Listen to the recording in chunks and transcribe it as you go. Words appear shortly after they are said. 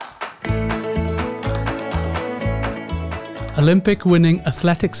Olympic-winning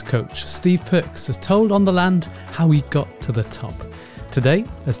athletics coach Steve Perks has told On The Land how he got to the top. Today,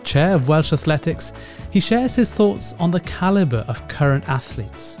 as chair of Welsh Athletics, he shares his thoughts on the calibre of current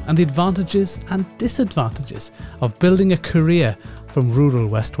athletes and the advantages and disadvantages of building a career from rural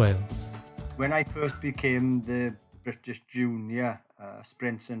West Wales. When I first became the British Junior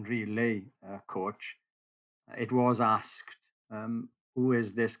Sprints and Relay coach, it was asked, who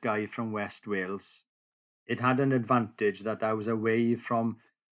is this guy from West Wales? It had an advantage that I was away from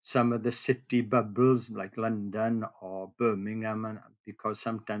some of the city bubbles like London or Birmingham, and because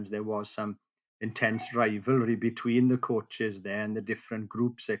sometimes there was some intense rivalry between the coaches there and the different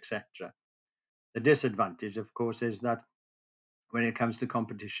groups, etc. The disadvantage, of course, is that when it comes to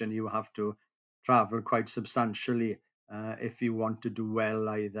competition, you have to travel quite substantially if you want to do well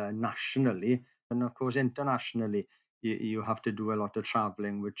either nationally and, of course, internationally. You have to do a lot of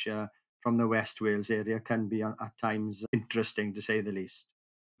traveling, which from the West Wales area can be at times interesting, to say the least.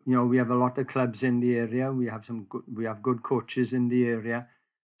 You know, we have a lot of clubs in the area. We have good coaches in the area.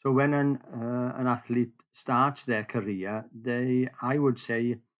 So when an athlete starts their career, I would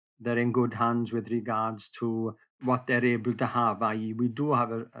say they're in good hands with regards to what they're able to have. I.e., we do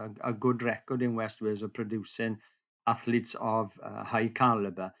have a good record in West Wales of producing athletes of high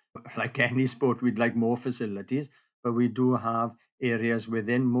calibre. Like any sport, we'd like more facilities, but we do have areas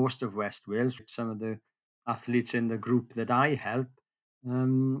within most of West Wales. Some of the athletes in the group that I help,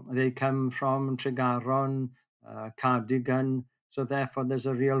 they come from Tregaron, Cardigan, so therefore there's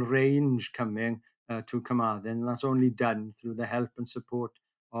a real range coming to Carmarthen. That's only done through the help and support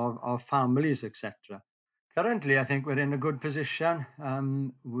of families, etc. Currently, I think we're in a good position.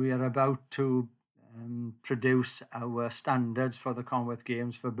 We are about to produce our standards for the Commonwealth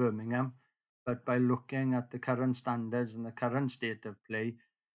Games for Birmingham. But by looking at the current standards and the current state of play,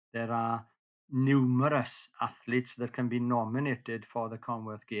 there are numerous athletes that can be nominated for the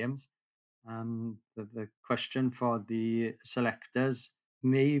Commonwealth Games. The question for the selectors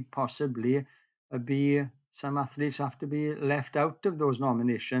may possibly be some athletes have to be left out of those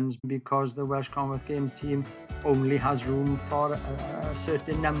nominations because the Welsh Commonwealth Games team only has room for a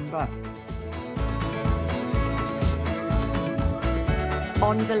certain number.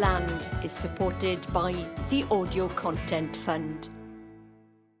 On the Land is supported by the Audio Content Fund.